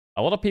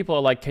A lot of people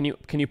are like, can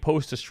you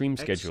post a stream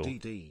schedule?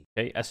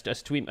 Okay, a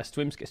streamer,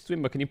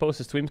 can you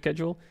post a stream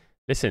schedule?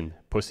 Listen,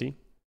 pussy,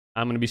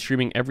 I'm gonna be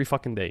streaming every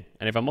fucking day,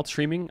 and if I'm not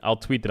streaming, I'll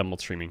tweet that I'm not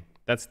streaming.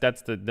 That's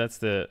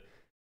the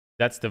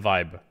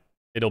vibe.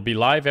 It'll be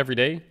live every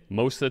day,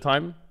 most of the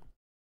time,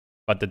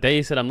 but the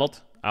days that I'm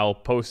not, I'll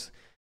post.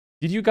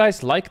 Did you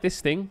guys like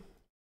this thing?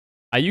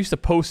 I used to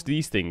post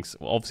these things.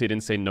 Well, obviously, I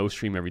didn't say no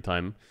stream every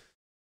time,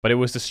 but it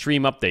was the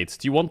stream updates.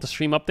 Do you want the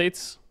stream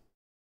updates?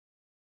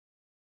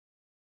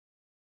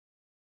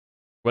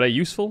 Were they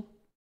useful?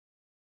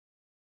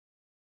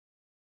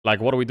 Like,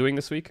 what are we doing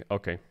this week?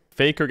 Okay.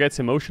 Faker gets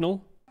emotional.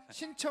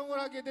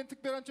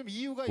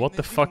 What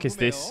the fuck is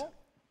this?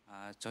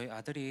 저희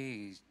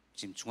아들이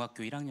지금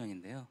중학교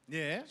 1학년인데요.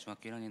 예.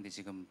 중학교 1학년인데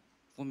지금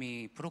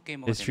꿈이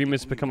프로게이머가 His dream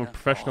is to become a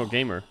professional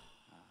gamer.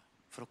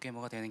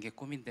 프로게이머가 되는 게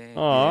꿈인데.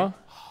 아.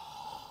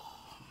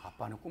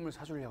 아빠는 꿈을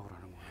사주려고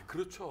그러는 거예요.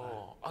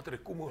 그렇죠.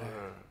 아들의 꿈을.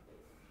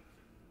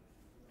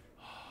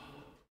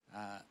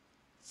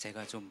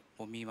 제가 좀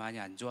몸이 많이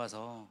안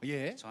좋아서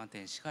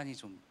저한테 시간이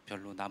좀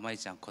별로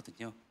남아있지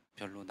않거든요.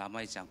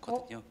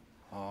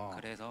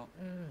 그래서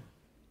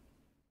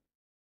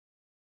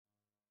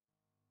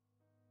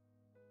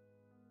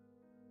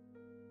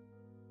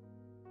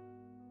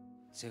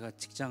제가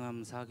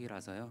직장암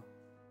사기라서요.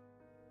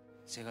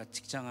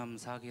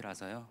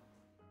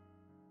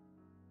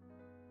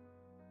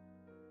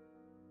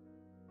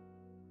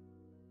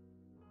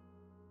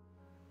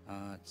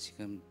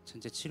 지금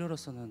현재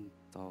치료로서는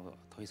더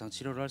이상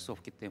치료를 할 수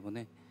없기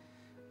때문에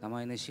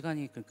남아있는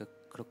시간이 그러니까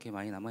그렇게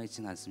많이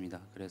남아있지는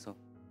않습니다. 그래서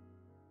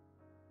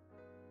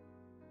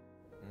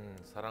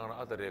사랑하는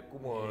아들의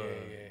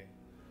꿈을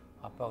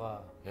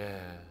아빠가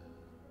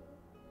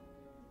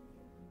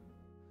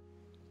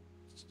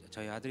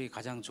저희 아들이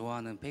가장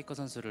좋아하는 페이커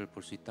선수를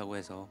볼 수 있다고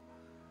해서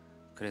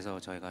그래서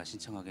저희가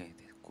신청하게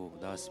됐고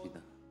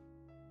나왔습니다.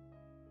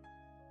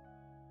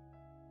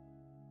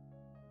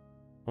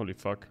 Holy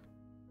fuck.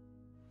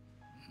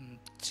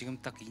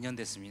 지금 딱 2년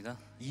됐습니다.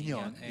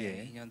 2년?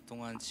 2년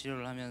동안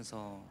치료를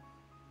하면서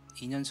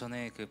 2년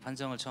전에 그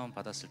판정을 처음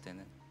받았을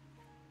때는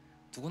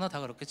누구나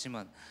다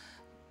그렇겠지만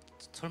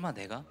설마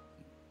내가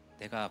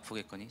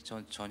아프겠거니?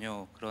 전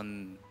전혀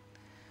그런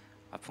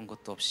아픈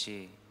것도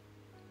없이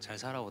잘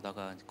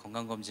살아오다가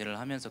건강검진을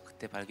하면서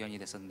그때 발견이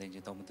됐었는데 이제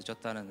너무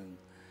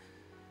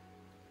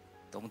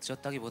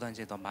늦었다기보다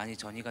이제 너무 많이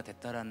전이가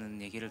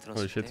됐다라는 얘기를 들었을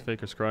Holy shit, 때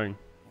Faker's crying.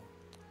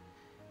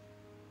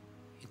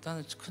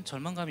 일단은 큰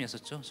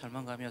절망감이었었죠.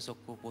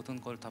 절망감이었었고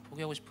모든 걸 다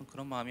포기하고 싶은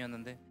그런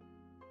마음이었는데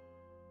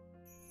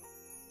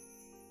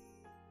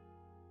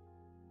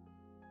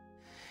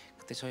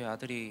그때 저희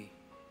아들이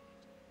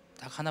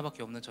딱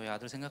하나밖에 없는 저희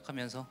아들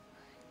생각하면서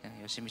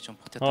그냥 열심히 좀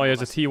버텼던 것 Oh, he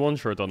has a 같습니다. T1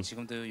 shirt on.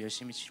 지금도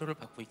열심히 치료를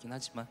받고 있긴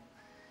하지만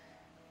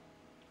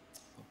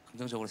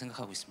긍정적으로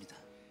생각하고 있습니다.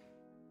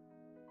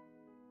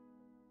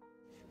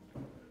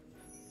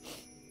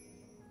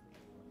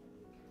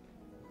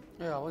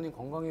 예, 아버님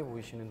건강해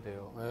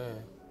보이시는데요.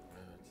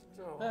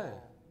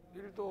 진짜.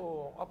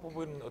 일도 아파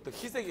보이는 어떤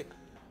기색이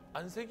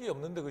안색이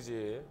없는데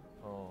그지?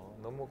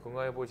 너무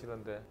건강해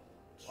보이시는데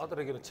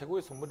아들에게는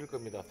최고의 선물일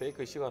겁니다.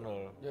 페이크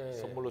시간을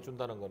선물로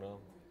준다는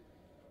거는.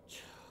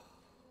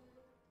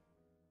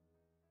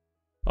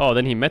 Oh,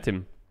 then he met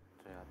him.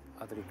 저희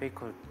아들이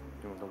페이커를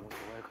너무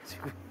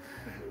좋아해가지고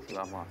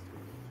지금 아마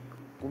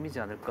꿈이지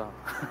않을까.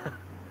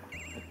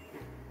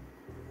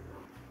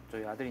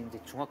 저희 아들이 이제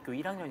중학교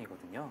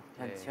 1학년이거든요.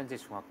 현재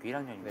중학교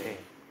 1학년인데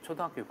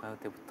초등학교 6학년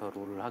때부터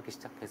롤을 하기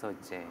시작해서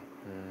이제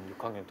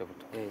 6학년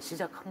때부터.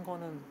 시작한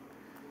거는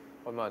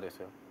얼마나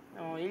됐어요?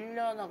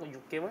 1년하고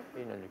 6개월?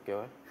 1년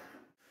 6개월?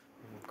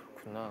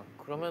 그렇구나.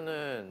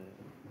 그러면은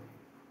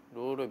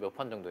롤을 몇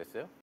판 정도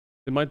했어요?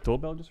 Did my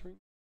doorbell just ring?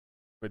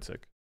 Wait a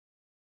sec.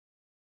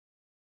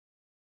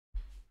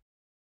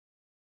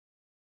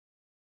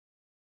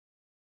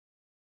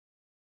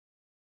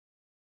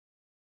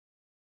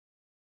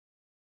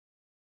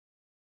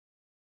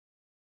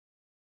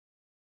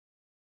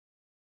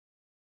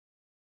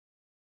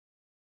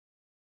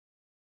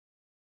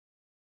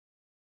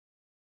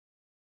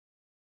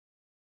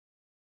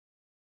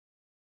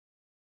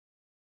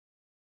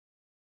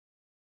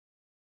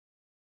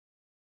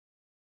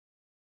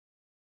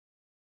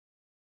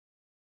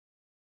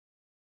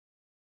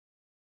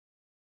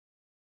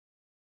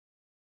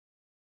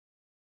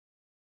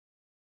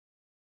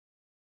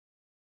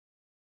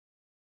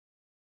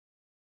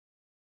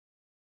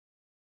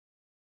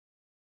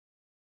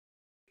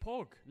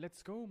 Pog,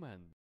 let's go, man.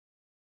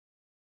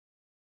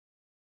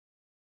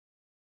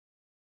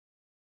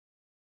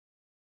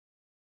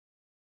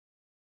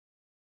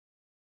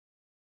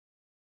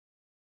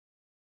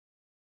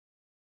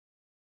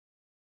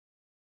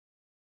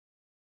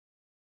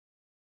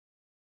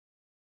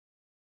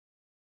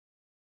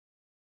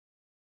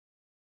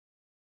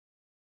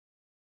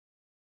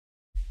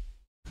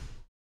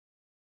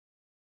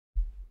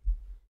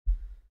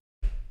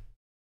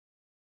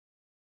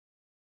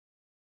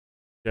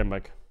 Yeah, I'm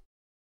back.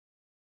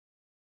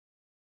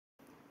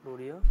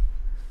 롤이요?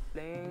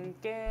 랭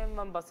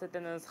게임만 봤을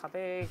때는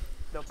 400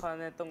 몇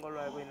판 했던 걸로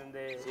알고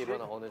있는데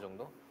일반은 어느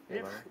정도?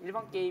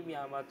 일반 게임이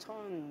아마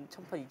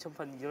 1000판,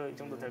 2000판 이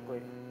정도 될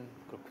거예요.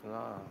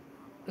 그렇구나.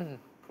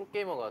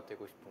 프로게이머가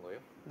되고 싶은 거예요?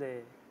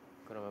 네.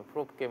 그러면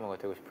프로게이머가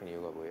되고 싶은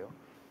이유가 뭐예요?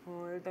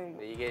 일단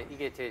근데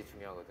이게 제일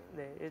중요하거든요.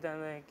 네,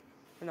 일단은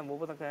그냥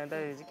뭐보다 그냥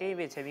일단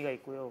게임에 재미가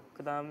있고요.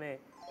 그 다음에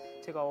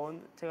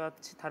제가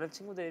다른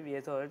친구들에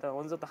비해서 일단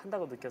어느 정도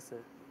한다고 느꼈어요.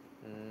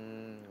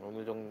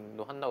 어느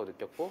정도 한다고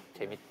느꼈고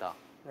재밌다.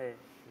 네.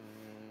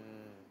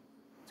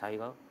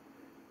 자기가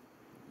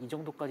이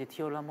정도까지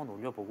티어를 한번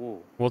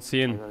올려보고 What's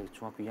he in? 자기가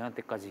중학교 2학년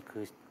때까지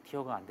그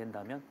티어가 안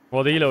된다면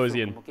What elo is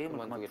he in? 게임을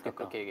그만두겠다 그만두겠다.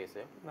 그렇게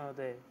얘기했어요?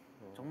 네.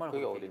 정말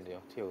그게 그렇게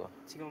어딘데요? 티어가?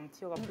 지금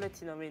티어가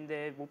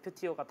플래티넘인데 목표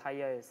티어가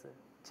다이아였어요.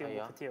 지금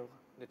다이아? 목표 티어가.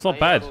 근데 It's not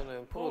bad.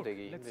 다이아로는 프로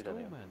되기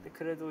힘들잖아요. 근데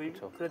그래도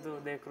그쵸.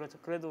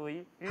 그래도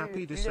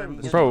Happy 1년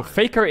December. Bro,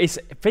 Faker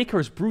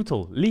is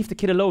brutal. Leave the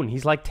kid alone.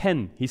 He's like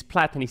 10. He's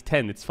plat and he's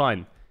 10. It's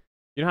fine.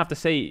 You don't have to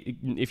say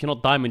if you're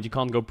not diamond you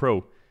can't go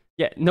pro.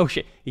 Yeah, no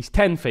shit. He's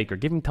 10, Faker.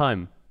 Give him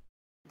time.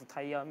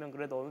 다이아하면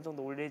그래도 어느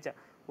정도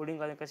올린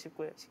거니까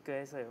쉽게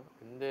해서요.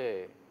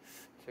 근데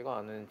제가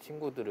아는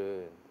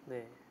친구들은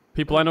네.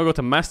 People I know go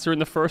to master in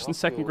the first and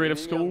second grade of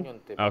school.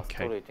 1학년 때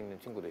Okay. 마스터를 찍는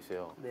친구도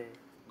있어요. 네.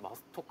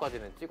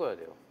 마스터까지는 찍어야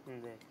돼요.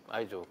 네.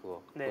 알죠,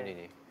 그거 네.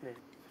 본인이. 네.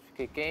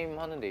 솔직히 게임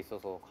하는 데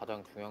있어서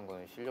가장 중요한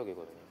건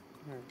실력이거든요.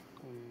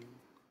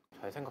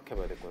 잘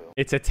생각해봐야 될 거예요.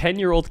 It's a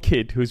 10-year-old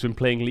kid who's been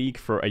playing League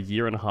for a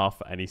year and a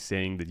half and he's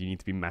saying that you need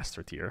to be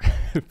master tier.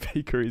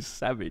 Faker is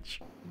savage.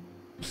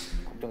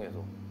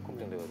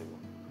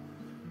 걱정돼가지고.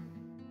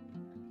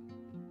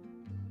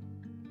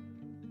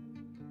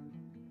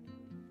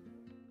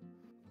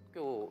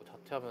 학교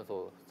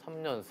자퇴하면서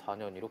 3년,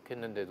 4년 이렇게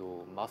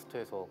했는데도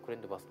마스터에서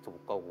그랜드 마스터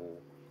못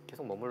가고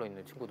계속 머물러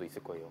있는 친구도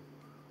있을 거예요.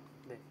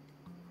 네.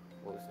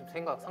 뭐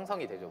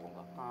상상이 되죠,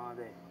 뭔가. 아,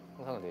 네.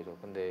 상상은 되죠.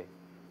 근데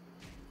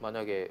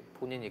만약에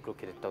본인이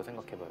그렇게 됐다고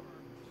생각해봐요.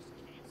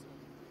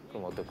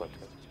 그럼 어떨 것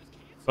같아요?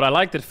 But I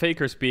like that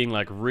Faker's being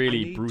like I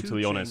really need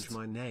brutally to honest. change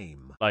my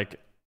name. Like,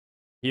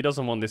 he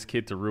doesn't want this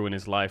kid to ruin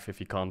his life if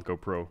he can't go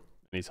pro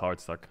and he's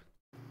hard stuck.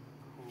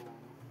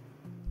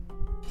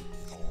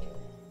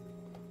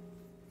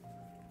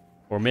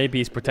 Or maybe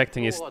he's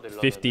protecting his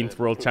 15th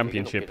world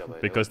championship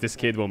because this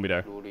kid won't be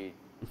there. 롤이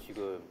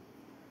지금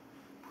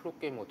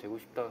프로게이머 되고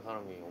싶다는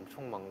사람이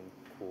엄청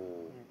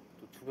많고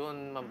또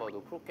주변만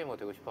봐도 프로게이머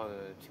되고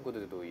싶어하는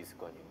친구들도 있을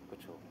거 아니에요,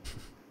 그렇죠?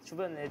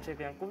 주변에 애초에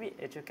그냥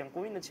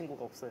꾸미는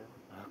친구가 없어요.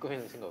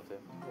 꾸미는 친구 없어요?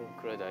 네.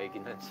 그래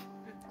나이긴 하지.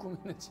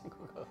 꾸미는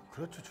친구가.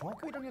 그렇죠.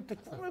 중학교 1학년 때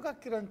꿈을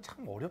갖기란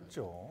참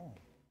어렵죠.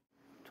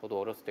 저도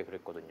어렸을 때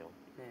그랬거든요.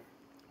 네.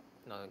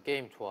 나는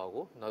게임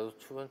좋아하고 나도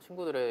주변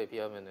친구들에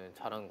비하면은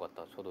잘하는 것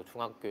같다. 저도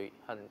중학교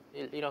한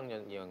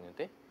 1학년, 2학년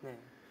때. 네.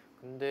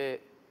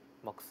 근데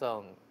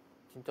막상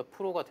진짜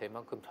프로가 될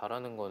만큼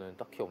잘하는 거는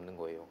딱히 없는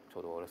거예요.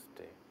 저도 어렸을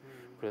때.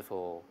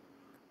 그래서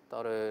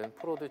다른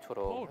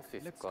프로들처럼 할 수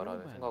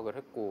있을까라는 생각을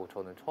했고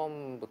저는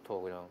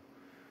처음부터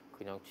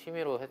그냥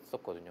취미로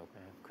했었거든요.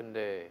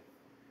 근데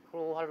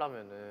프로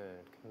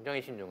하려면은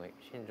굉장히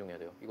신중해야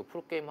돼요. 이거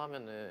프로게임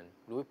하면은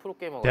롤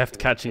프로게이머가 Deft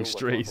catching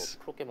strays.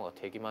 프로게이머가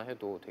되기만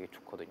해도 되게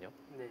좋거든요.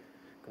 네.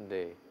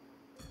 근데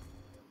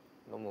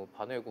너무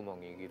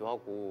바늘구멍이기도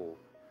하고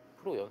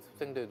프로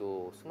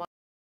연습생들도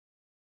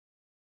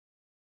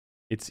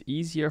It's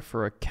easier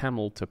for a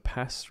camel to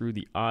pass through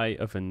the eye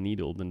of a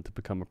needle than to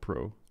become a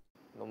pro.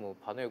 너무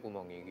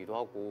바늘구멍이기도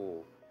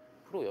하고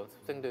프로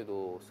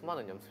연습생들도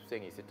수많은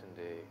연습생이 있을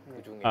텐데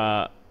그 중에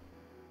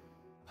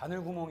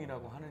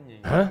바늘구멍이라고 하는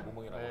얘기. Huh?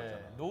 구멍이라고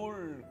하잖아요.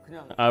 롤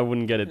그냥 I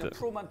wouldn't get 그냥 it.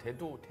 프로만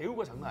돼도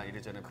대우가 장난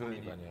아니래잖아요.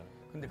 본인이. 그러니까요.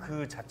 근데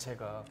그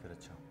자체가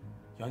그렇죠.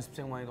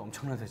 연습생만 해도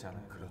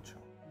엄청나대잖아요. 그렇죠.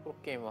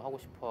 프로게임을 하고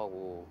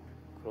싶어하고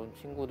그런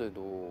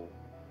친구들도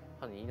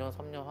한 2년,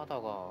 3년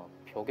하다가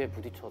벽에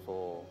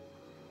부딪혀서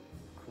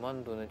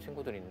그만두는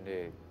친구들이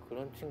있는데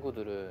그런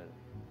친구들은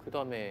그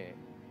다음에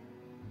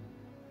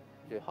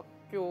이제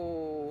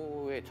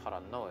학교에 잘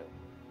안 나와요.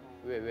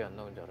 왜 안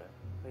나오는지 알아요?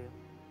 왜요?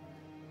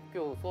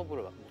 학교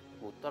수업을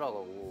못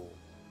따라가고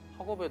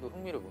학업에도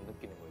흥미를 못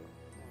느끼는 거예요.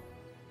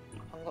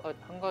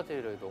 한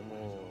가지를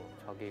너무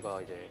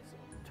자기가 이제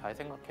잘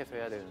생각해서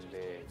해야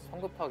되는데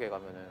성급하게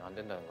가면은 안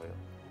된다는 거예요.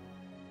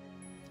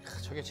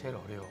 저게 제일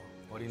어려워.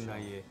 어린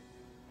나이에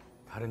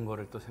다른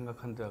거를 또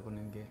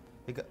생각한다고는 게.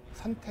 그러니까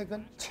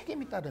선택은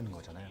책임이 따르는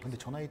거잖아요. 근데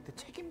저 나이 때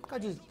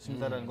책임까지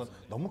진다라는 건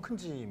너무 큰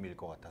짐일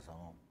것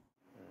같아서.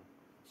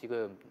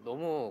 지금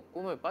너무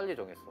꿈을 빨리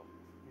정했어.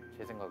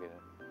 제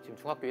생각에는. 지금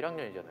중학교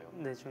 1학년이잖아요.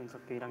 네,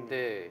 중학교 1학년.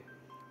 근데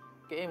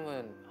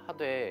게임은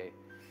하되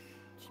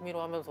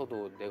취미로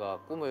하면서도 내가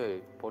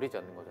꿈을 버리지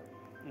않는 거잖아요.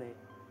 네.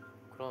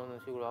 그런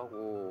식으로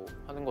하고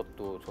하는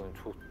것도 저는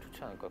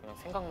좋지 않을까. 그냥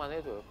생각만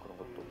해줘요. 그런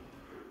것도.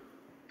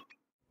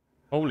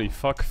 Holy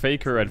fuck,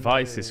 Faker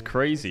advice is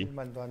crazy.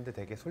 만도 한데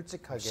되게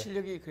솔직하게.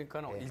 실력이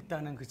그러니까 네.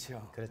 일단은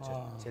그치요.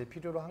 그렇죠. 제일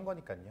필요로 한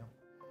거니까요.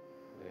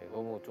 네,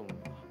 너무 좀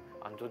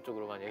안 좋은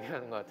쪽으로만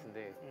얘기하는 것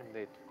같은데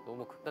근데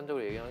너무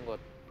극단적으로 얘기하는 것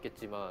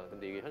같겠지만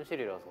근데 이게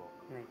현실이라서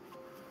네.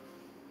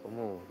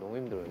 너무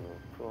힘들어요.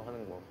 프로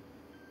하는 거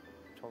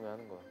처음에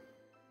하는 거.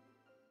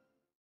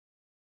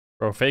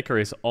 Bro, Faker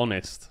is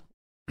honest.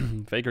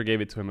 Faker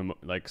gave it to him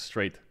like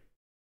straight.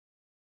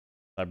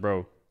 Like,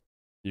 bro,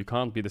 you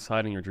can't be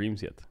deciding your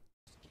dreams yet.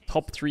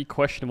 Top 3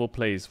 questionable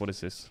plays. What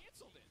is this?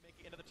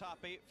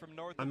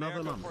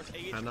 Another lump,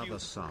 another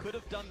sub.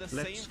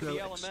 Let's go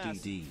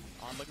XDD.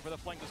 Looking for the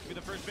flank. This could be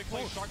the first big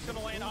play. Shark's gonna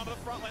land onto the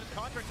front line.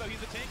 Contract though,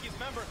 he's a tankiest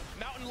member.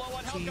 Mountain low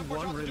on health.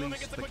 T1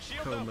 released the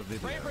coma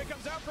video. Bravery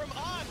comes out from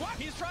On.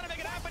 He's trying to make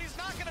it happen. He's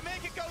not gonna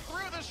make it go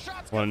through. The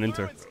shot's What an going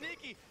inter. through and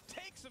Sneaky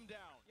takes him down.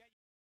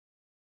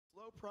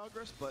 Slow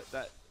progress, but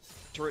that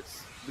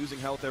turret's losing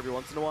health every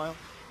once in a while.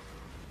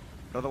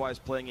 Otherwise,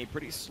 playing a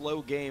pretty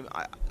slow game.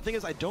 The thing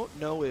is, I don't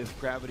know if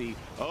Gravity.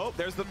 Oh,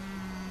 there's the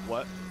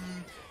what?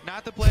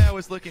 Not the play I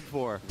was looking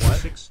for. What?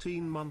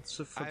 16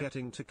 months of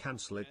forgetting to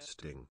cancel its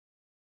sting.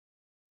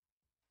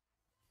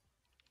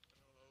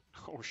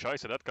 Oh,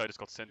 scheiße, that guy just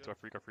got sent to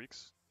Afrika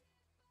Freaks.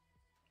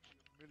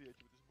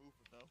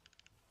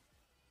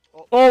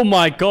 Oh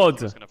my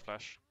god! He's gonna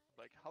flash.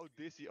 Like, how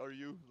dizzy are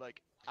you?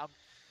 Like,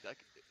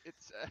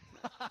 it's.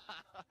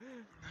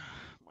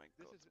 My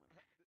god.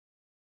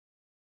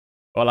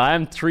 Well, I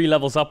am 3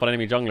 levels up on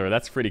enemy jungler.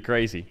 That's pretty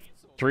crazy.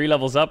 3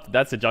 levels up,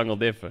 that's a jungle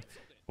diff.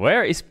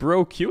 Where is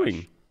bro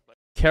queuing?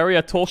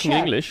 Keria talking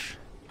English.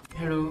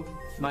 Hello,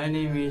 my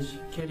name is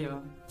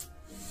Keria.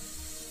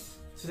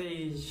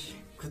 Today is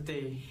good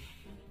day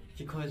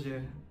because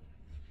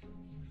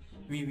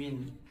we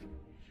win.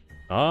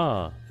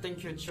 Ah.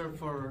 Thank you, cheer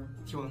for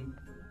T1.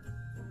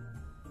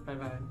 Bye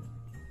bye.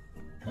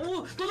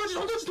 오, 돈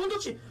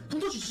터치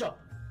진짜.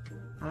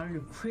 Are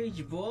you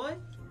crazy boy?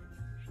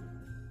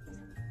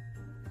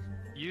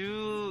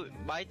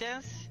 My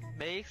dance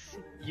makes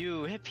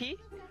you happy,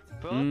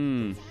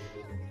 bro.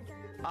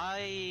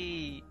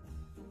 I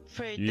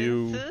play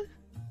dance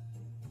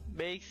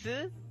makes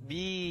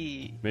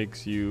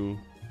you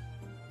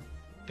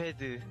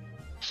bad.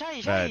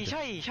 Shy.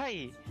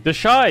 The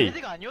shy.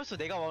 bad가 아니었어.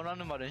 내가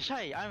원하는 말은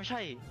shy. I'm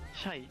shy.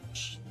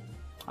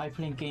 I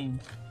play game.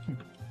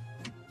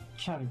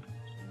 Shy.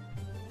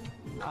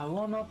 I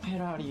want a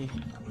Ferrari.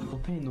 No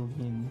pain, no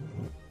gain.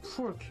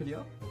 Poor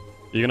Keria.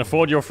 You can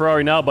afford your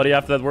Ferrari now, buddy,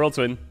 after that Worlds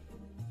win.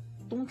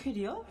 똥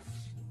Keria?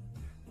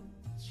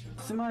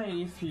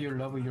 Smile if you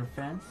love your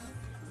fans.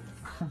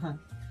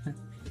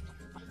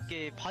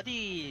 이게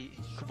바디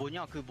그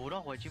뭐냐 그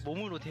뭐라고 하지?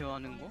 몸으로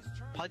대화하는 거?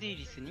 바디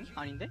리스닝?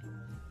 아닌데?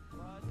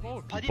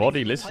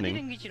 Body listening.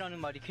 바디 랭귀지라는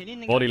말이 괜히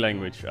있는 게 Body 아니라.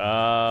 language.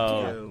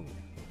 Ah.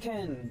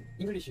 Can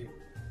English.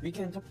 We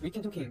can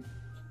talking.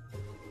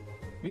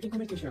 We can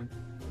communication.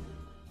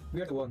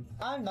 We are the one.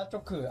 I'm not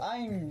joke.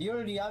 I'm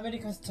really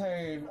American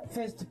style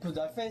fast food.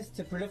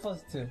 Fast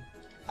breakfast.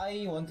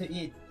 I want to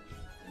eat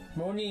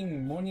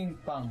morning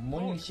bang,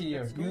 morning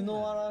cereal. You know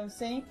what I'm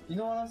saying?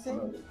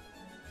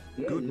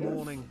 Good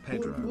morning,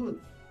 Pedro.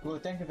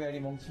 Good, thank you very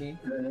much.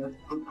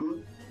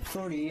 Good.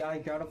 Sorry, I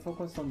gotta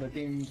focus on the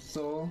game,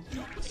 so.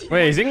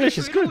 Wait, his English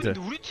is good.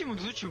 우리 팀은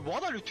도대체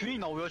what are you doing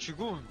now야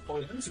지금?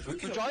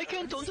 I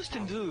can't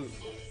understand.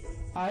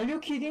 Are you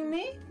kidding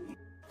me?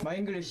 My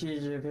English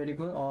is very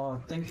good. Oh,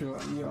 thank you.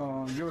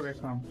 You're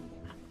welcome.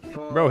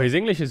 Bro, his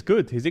English is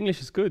good.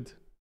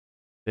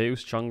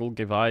 Zeus, jungle,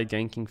 Givai,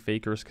 ganking,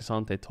 fakers,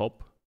 Cassante,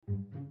 top.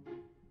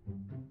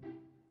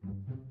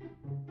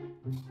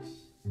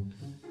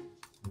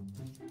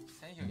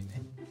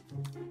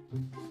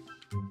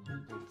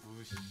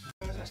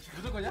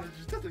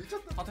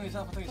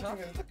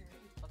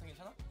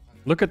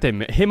 Look at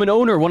him. Him and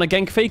Owner want to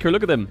gank Faker.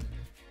 Look at them.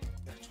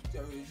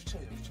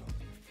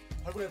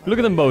 Look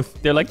at them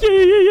both. They're like,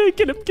 yeah.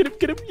 Get him.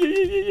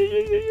 Yeah.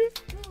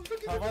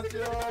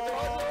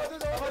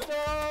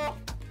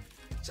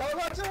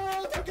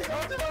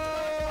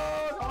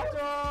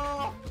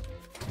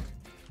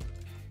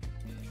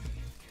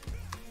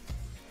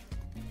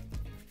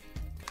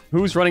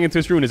 Who's running into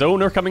his room? Is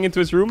Owner coming into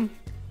his room?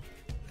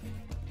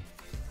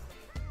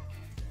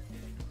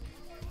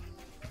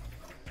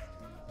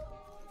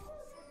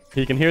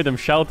 He can hear them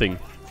shouting.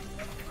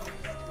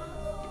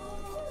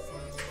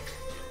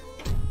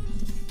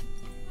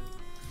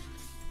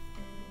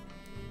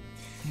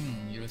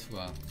 이럴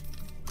수가.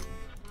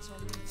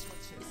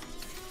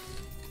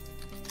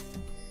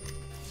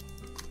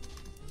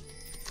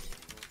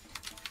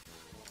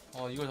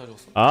 이걸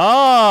가져왔어.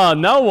 Ah,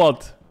 now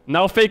what?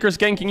 Now Faker's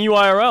ganking you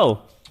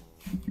IRL.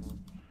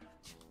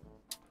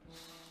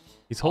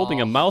 He's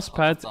holding a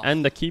mousepad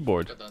and a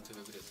keyboard. 아까 나한테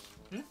왜 그랬어?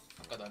 응?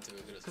 아까 나한테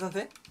왜 그랬어?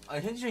 그한테?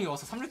 아니 현지 형이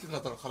와서 3렙킹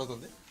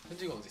가라던데?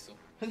 현지가 어디 있어?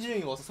 현지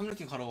형이 와서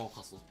 3렙킹 가라고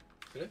갔어.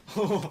 그래?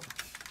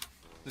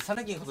 근데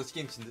 4렙킹 가서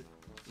게임 진대.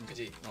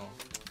 그지?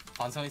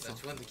 반성했어. 나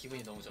죽었는데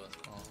기분이 너무 좋아서.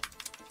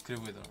 그래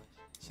보이더라.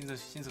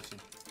 신석씨.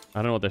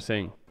 I don't know what they're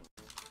saying.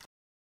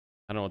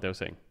 I don't know what they were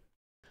saying.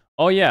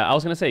 Oh yeah, I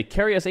was gonna say,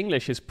 Keria's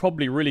English is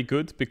probably really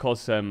good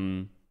because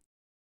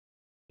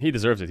he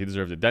deserves it.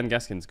 Dan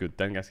Gaskin's good.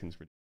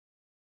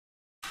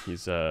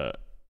 He's I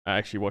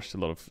actually watched a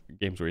lot of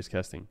games where he's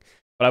casting.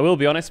 But I will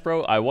be honest,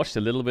 bro, I watched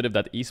a little bit of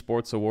that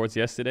esports awards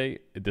yesterday.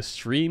 The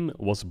stream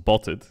was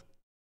botted.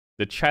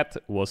 The chat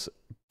was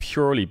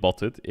purely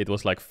botted. It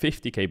was like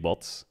 50k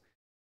bots.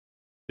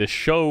 The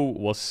show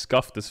was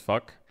scuffed as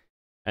fuck.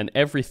 And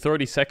every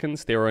 30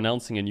 seconds, they were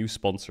announcing a new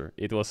sponsor.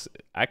 It was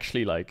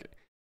actually like...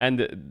 And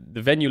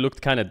the venue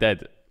looked kind of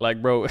dead.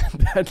 Like, bro,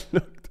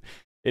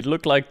 it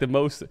looked like the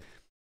most...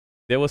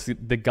 There was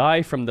the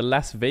guy from the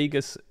Las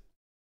Vegas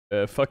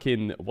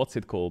fucking... What's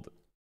it called?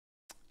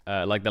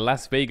 Like the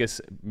Las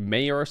Vegas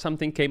mayor or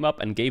something came up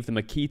and gave them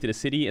a key to the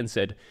city and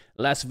said,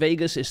 Las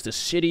Vegas is the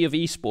city of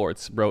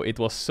esports. Bro, it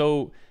was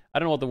so... I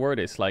don't know what the word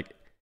is. Like,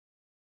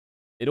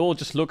 it all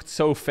just looked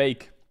so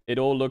fake. It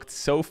all looked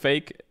so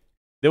fake.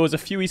 There was a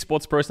few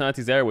esports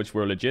personalities there which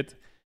were legit,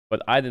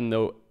 but I didn't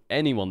know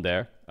anyone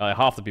there.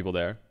 Half the people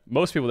there.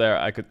 Most people there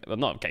I could... Well,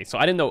 not okay, so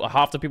I didn't know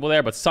half the people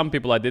there, but some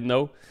people I did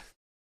know.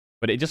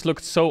 But it just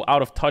looked so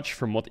out of touch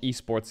from what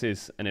esports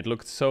is, and it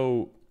looked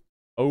so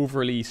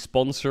overly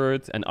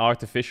sponsored and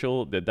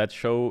artificial that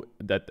show,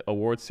 that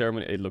award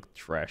ceremony, it looked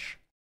trash.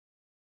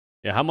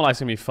 Yeah, Hammerlike's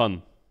gonna be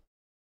fun.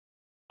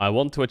 I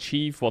want to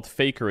achieve what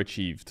Faker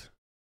achieved.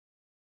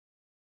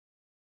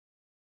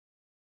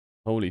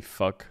 Holy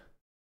fuck.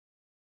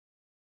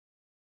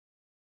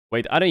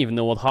 Wait, I don't even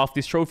know what half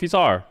these trophies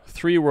are.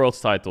 3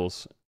 Worlds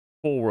titles.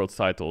 4 Worlds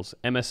titles.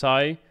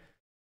 MSI.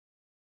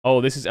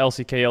 Oh, this is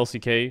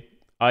LCK,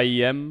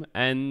 IEM,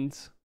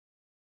 and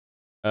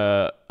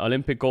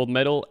Olympic gold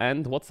medal.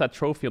 And what's that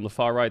trophy on the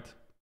far right?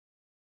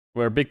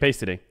 We're big pace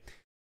today.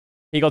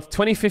 He got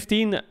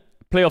 2015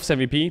 playoffs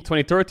MVP,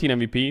 2013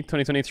 MVP,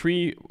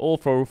 2023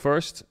 All-Pro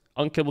first,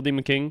 Unkillable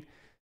Demon King,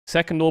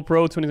 second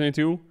All-Pro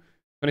 2022,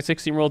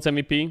 2016 Worlds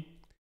MVP,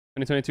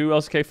 2022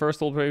 LCK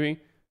first All-Pro MVP.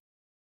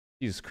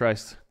 Jesus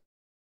Christ.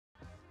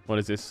 What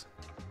is this?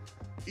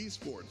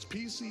 Esports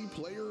PC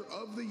Player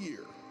of the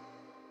Year.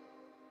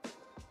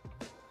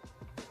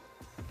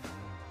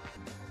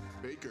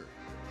 Faker.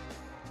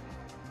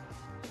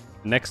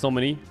 Next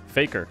nominee,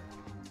 Faker.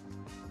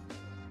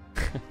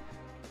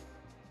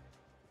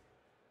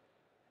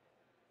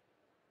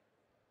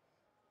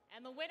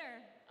 And the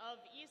winner of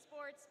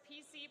Esports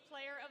PC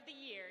Player of the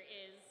Year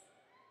is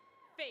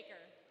Faker.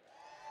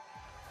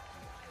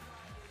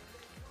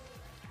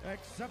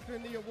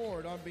 Accepting the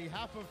award on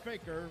behalf of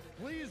Faker,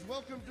 please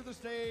welcome to the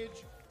stage,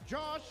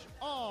 Josh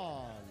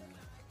On.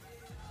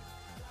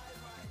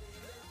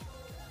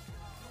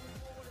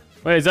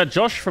 Wait, is that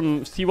Josh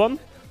from T1?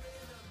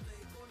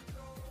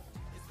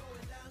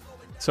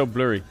 So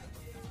blurry.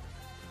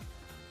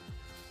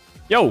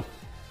 Yo!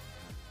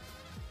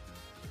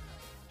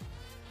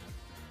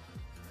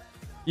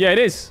 Yeah, it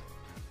is.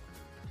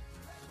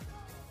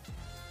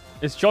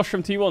 It's Josh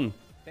from T1.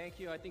 Thank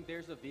you. I think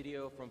there's a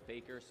video from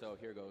Faker, so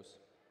here goes.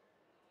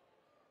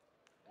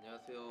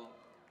 안녕하세요.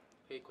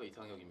 페이커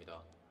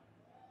이상혁입니다.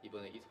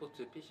 이번에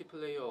e스포츠 PC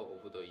플레이어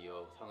오브 더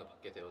이어 상을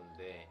받게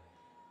되었는데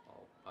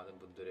많은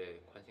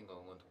분들의 관심과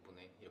응원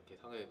덕분에 이렇게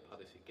상을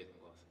받을 수 있게 된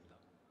것 같습니다.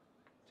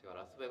 제가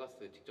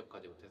라스베가스 직접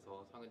가지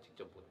못해서 상은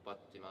직접 못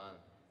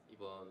받지만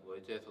이번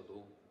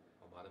월즈에서도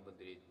많은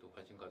분들이 또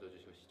관심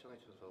가져주시고 시청해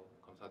주셔서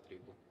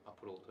감사드리고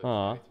앞으로 더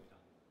열심히 하겠습니다.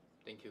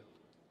 Thank you.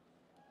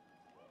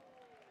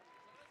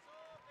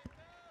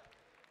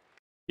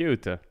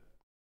 Cute.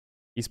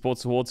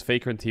 Esports Awards,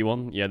 Faker and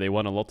T1. Yeah, they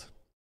won a lot.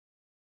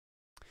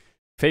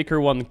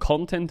 Faker won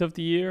Content of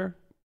the Year,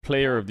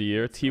 Player of the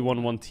Year,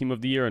 T1 won Team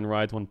of the Year, and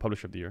Riot won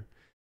Publisher of the Year.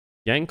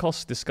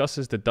 Yankos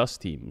discusses the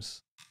Dust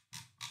teams.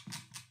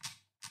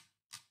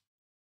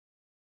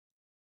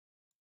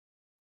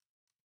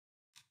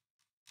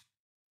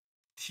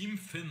 Team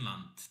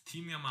Finland,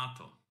 Team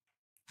Yamato.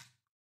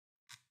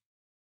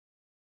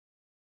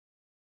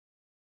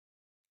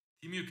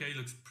 Team UK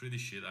looks pretty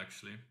shit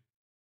actually.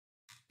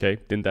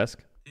 Okay, didn't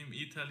ask. Team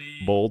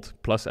Italy. Bold,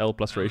 plus L,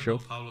 plus ratio.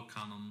 Paulo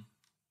Cannon.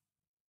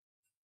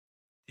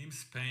 Team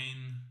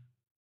Spain.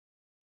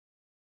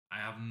 I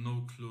have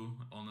no clue,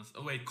 honest.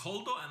 Oh wait,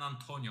 Coldo and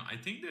Antonio. I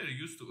think they're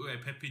used to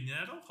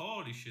Pepinero.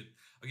 Holy shit.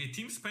 Okay,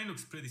 Team Spain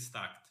looks pretty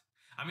stacked.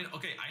 I mean,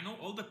 okay, I know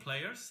all the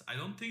players. I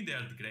don't think they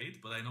are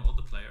great, but I know all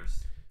the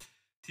players.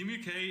 Team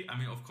UK, I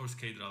mean, of course,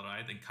 Caedrel,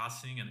 right? And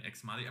Cassing and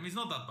Xmadi. I mean, it's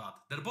not that bad.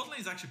 Their bot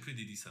lane is actually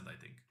pretty decent, I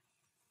think.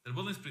 Their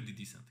bot lane is pretty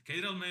decent.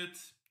 Caedrel mid.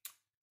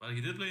 Well,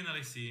 he did play in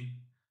LAC.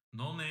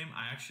 No name,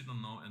 I actually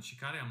don't know. And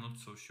Shikari, I'm not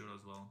so sure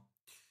as well.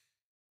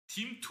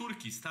 Team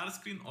Turkey,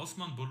 Starscreen,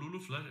 Osman, Bolulu,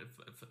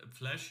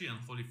 Flashy, and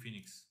Holy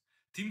Phoenix.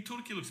 Team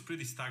Turkey looks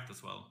pretty stacked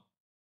as well.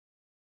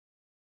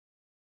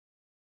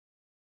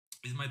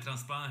 Is my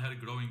transplant hair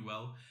growing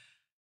well?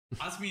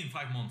 Ask me in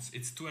 5 months.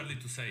 It's too early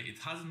to say. It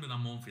hasn't been a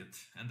month yet.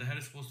 And the hair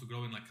is supposed to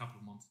grow in like a couple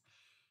of months.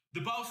 The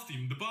Baus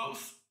team. The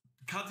Baus,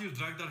 Kadir,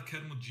 Dragdar,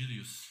 Kermit,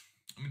 Julius.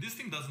 I mean, this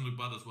team doesn't look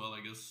bad as well,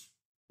 I guess.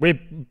 We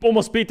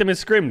almost beat them in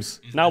scrims.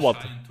 Now what?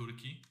 In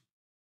Turkey.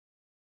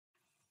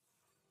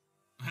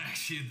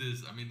 Actually, it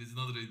is. I mean, it's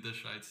not really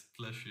Dasha, it's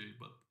Flashy,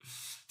 but...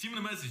 Team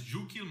Nemesis,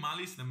 Jukil,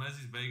 Malice,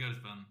 Nemesis, Vegas,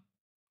 Van.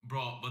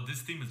 Bro, but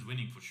this team is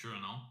winning for sure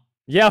now.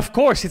 Yeah, of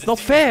course, it's not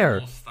fair.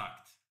 Most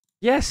stacked.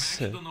 Yes.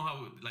 I actually don't know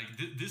how... Like,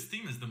 this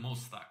team is the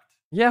most stacked.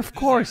 Yeah, of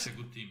course. This is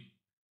a good team.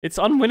 It's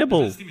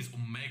unwinnable. This team is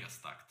omega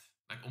stacked.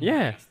 Like,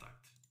 omega stacked.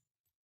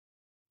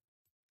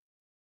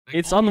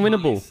 It's only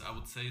unwinnable. Malice, I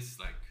would say is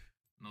like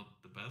not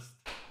the best,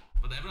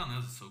 but everyone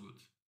else is so good.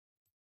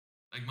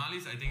 Like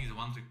Malice, I think is a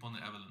one-trick pony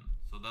Evelyn,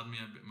 so that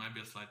might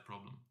be a slight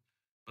problem.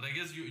 But I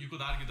guess you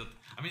could argue that.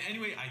 I mean,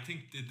 anyway, I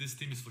think this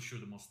team is for sure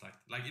the most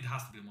stacked. Like it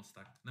has to be the most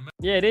stacked.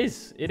 Yeah, it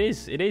is. It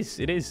is. It is.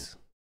 It is.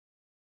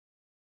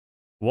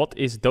 What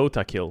is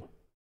Dota kill?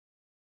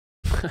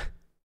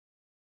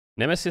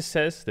 Nemesis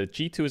says that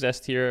G2 is S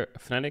tier,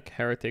 Fnatic,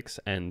 Heretics,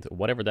 and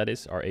whatever that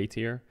is are A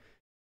tier.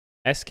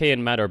 SK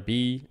and Mad are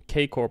B,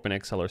 K Corp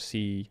and XL are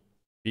C,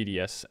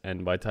 BDS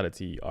and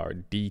Vitality are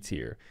D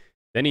tier.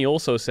 Then he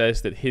also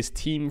says that his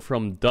team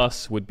from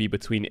DUS would be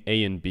between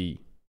A and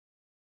B.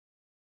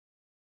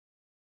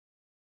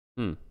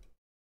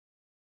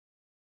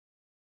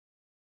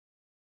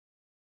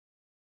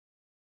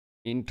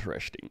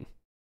 Interesting.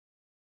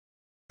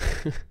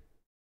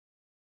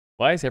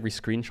 Why is every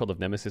screenshot of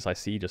Nemesis I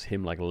see just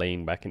him like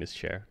laying back in his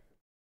chair?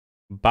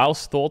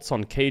 Bao's thoughts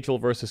on Caedrel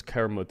versus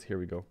Kermit. Here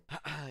we go.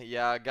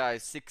 Yeah,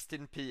 guys,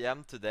 16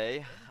 PM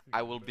today.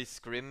 I will be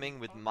scrimming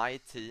with my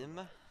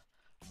team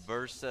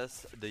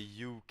versus the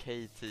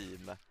UK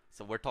team.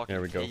 So we're talking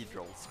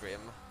Caedrel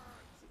scrim.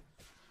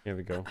 Here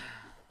we go.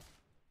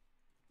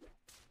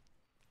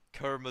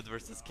 Kermit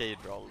versus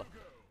Caedrel.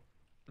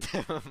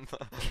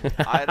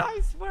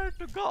 I swear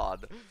to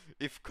God,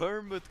 if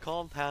Kermit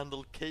can't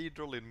handle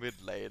Caedrel in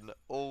mid lane,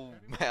 oh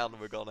man,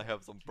 we're gonna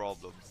have some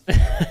problems.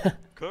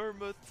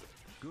 Kermit,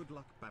 good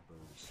luck,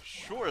 Baboons.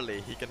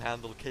 Surely he can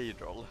handle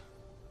Caedrel.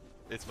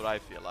 It's what I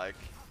feel like.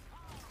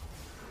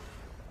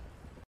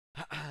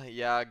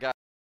 Yeah, guys.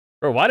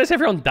 Bro, why does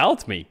everyone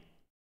doubt me?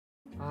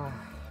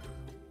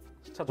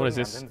 What is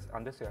this?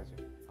 안 됐어야지.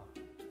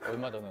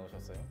 얼마 전에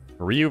오셨어요?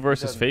 Ryu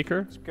versus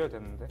Faker? 10개월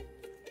됐는데.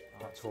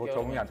 저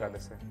적응이 안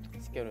됐어요.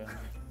 10개월이요.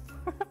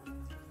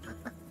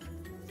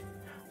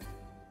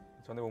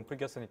 전에 몸풀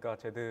꼈으니까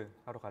제드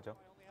하러 가죠.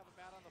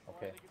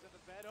 오케이.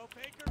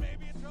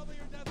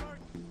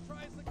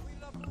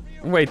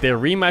 Wait, they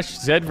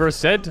rematched Zed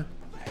versus Zed?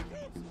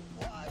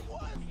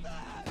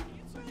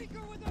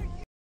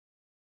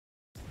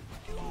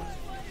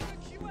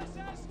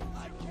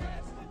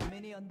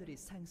 미니언들이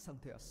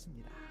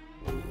생성되었습니다.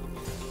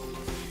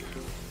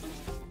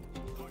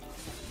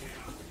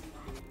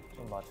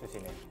 좀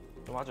맞추시네.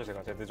 좀 하죠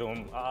제가 제드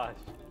좀.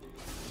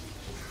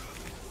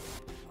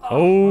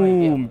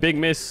 Oh, big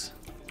miss.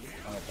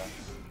 망했다.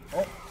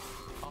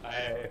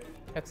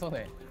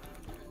 핵손해.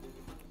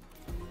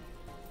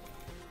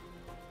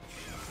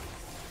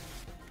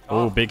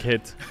 Oh, big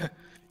hit.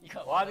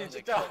 아니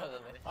진짜.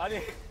 아니.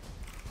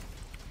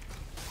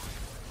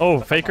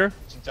 Oh, Faker.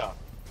 진짜.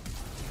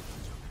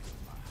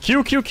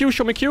 Q,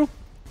 show me Q.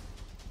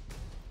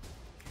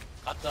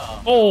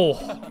 가짜. Oh.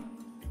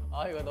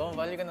 아 이거 너무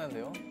빨리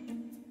끝났는데요?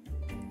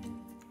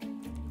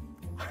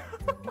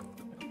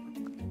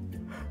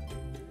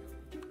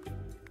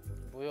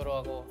 무효로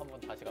하고 한번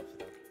다시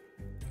갑시다.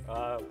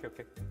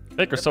 오케이.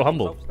 Faker's so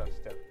humble.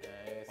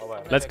 네,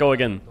 Let's go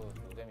again.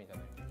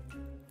 노잼이잖아요.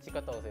 집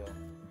갔다 오세요.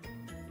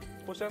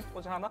 포션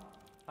하나?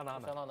 하나.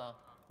 포션 하나.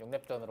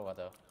 6렙전으로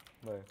가자.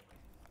 네.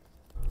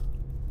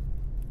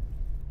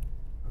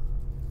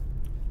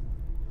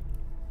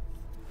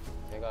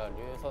 제가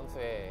류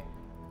선수의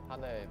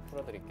한을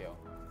풀어드릴게요.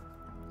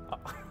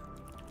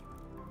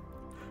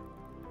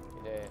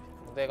 이제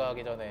군대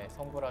가기 전에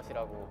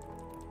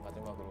성불하시라고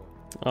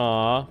마지막으로.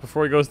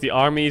 Before he goes to the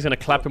army, he's gonna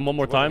clap him one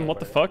more time. What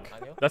the fuck?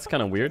 That's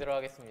kind of weird. 제대로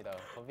하겠습니다.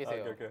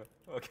 덤비세요.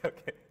 오케이.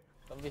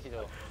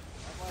 덤비시죠.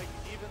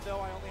 Even though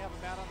I only have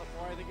a man on the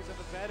floor, I think he's in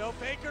the bed. Oh,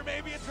 Faker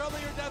maybe in trouble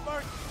here.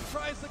 Deathmark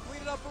tries to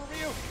clean it up for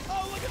Ryu.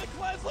 Oh, look at the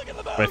cleanse, look at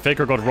the move. Wait,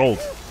 Faker got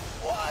rolled.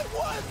 What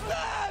was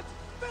that?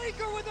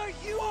 Faker with a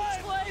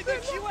huge play,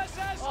 the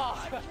QSS.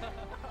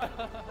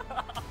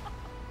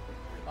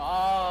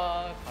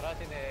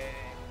 잘하시네.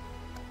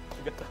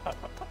 죽였다.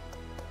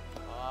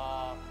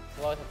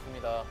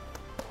 수고하셨습니다.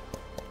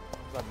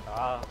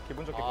 감사합니다.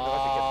 기분 좋게 들어갈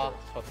수 있겠어요.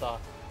 졌다.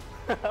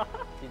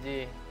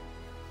 GG.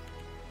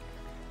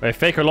 Wait,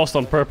 Faker lost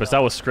on purpose.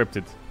 That was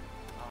scripted.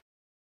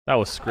 That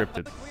was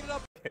scripted.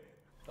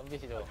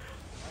 덤비시죠.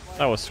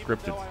 That was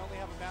scripted.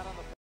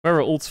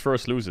 Whoever ults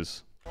first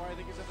loses.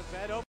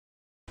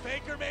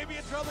 Faker maybe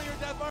in trouble here,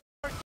 Deathmark.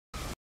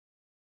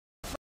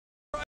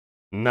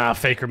 Nah,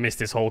 Faker missed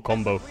his whole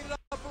combo.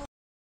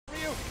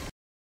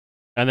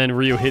 And then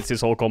Ryu hits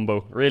his whole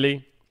combo.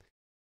 Really?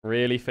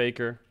 Really,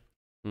 Faker?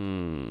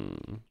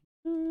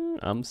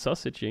 I'm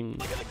sausaging.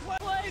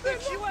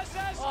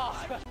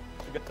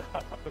 죽였다.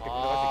 그렇게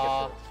들어갈 수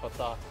있겠어요.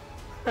 졌다.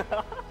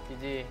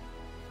 GG.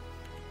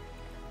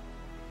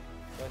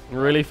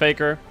 Really,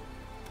 Faker?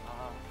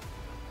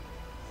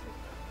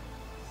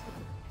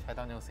 잘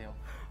다녀오세요.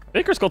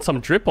 Faker's got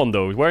some drip on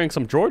though. He's wearing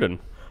some Jordan.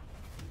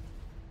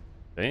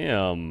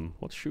 Damn.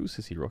 What shoes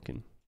is he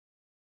rocking?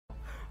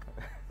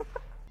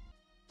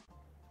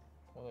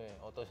 오늘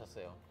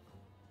어떠셨어요?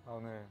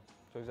 오늘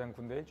저희장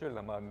군대 일주일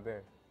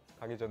남았는데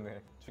가기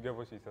전에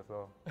죽여볼 수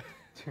있어서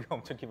지금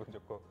엄청 기분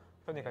좋고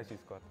편히 갈 수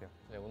있을 것 같아요.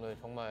 네, 오늘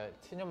정말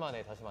 7년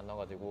만에 다시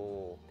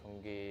만나가지고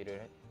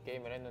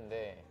게임을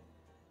했는데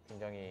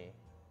굉장히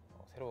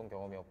새로운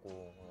경험이었고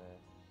오늘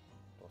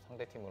또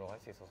상대 팀으로 할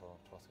수 있어서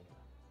좋았습니다.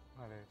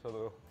 아, 네,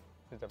 저도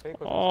진짜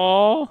페이커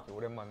어. 선수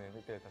오랜만에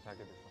 1대1 다시 하게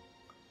돼서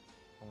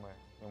정말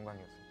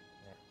영광이었습니다.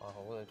 네,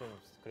 오늘 좀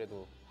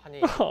그래도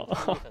한이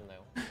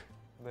풀리셨나요?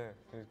 네,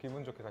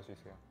 기분 좋게 갈 수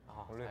있어요.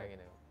 원래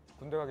다행이네요.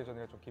 군대 가기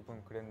전에 좀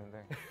기분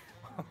그랬는데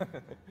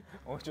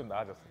오늘 좀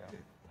나아졌어요.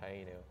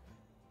 다행이네요.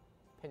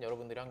 팬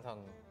여러분들이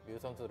항상 류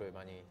선수를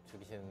많이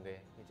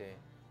죽이시는데 이제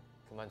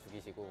그만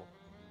죽이시고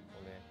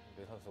오늘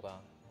류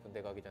선수가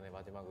군대 가기 전에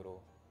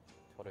마지막으로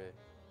저를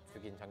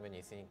죽인 장면이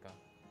있으니까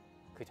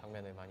그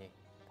장면을 많이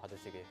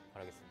봐주시길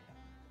바라겠습니다.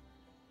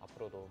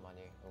 앞으로도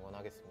많이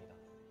응원하겠습니다.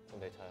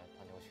 군대 잘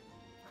다녀오시고.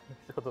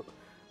 저도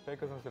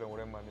페이커 선수랑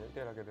오랜만에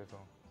 1대1 하게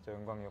돼서 진짜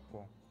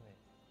영광이었고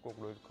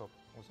꼭 롤드컵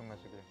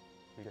우승하시길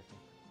빌겠습니다.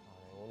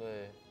 네,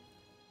 오늘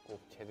꼭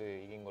제드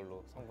이긴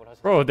걸로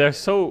성불하시죠. Bro, they're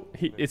so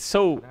it's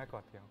so. 가능할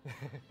것 같아요.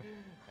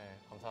 네,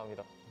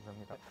 감사합니다.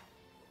 감사합니다.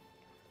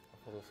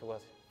 앞으로도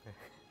수고하세요. 네.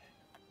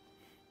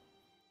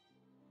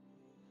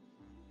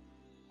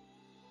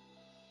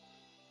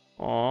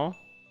 Aw,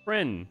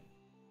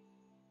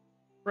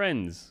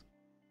 friends.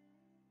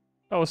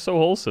 That was so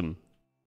wholesome.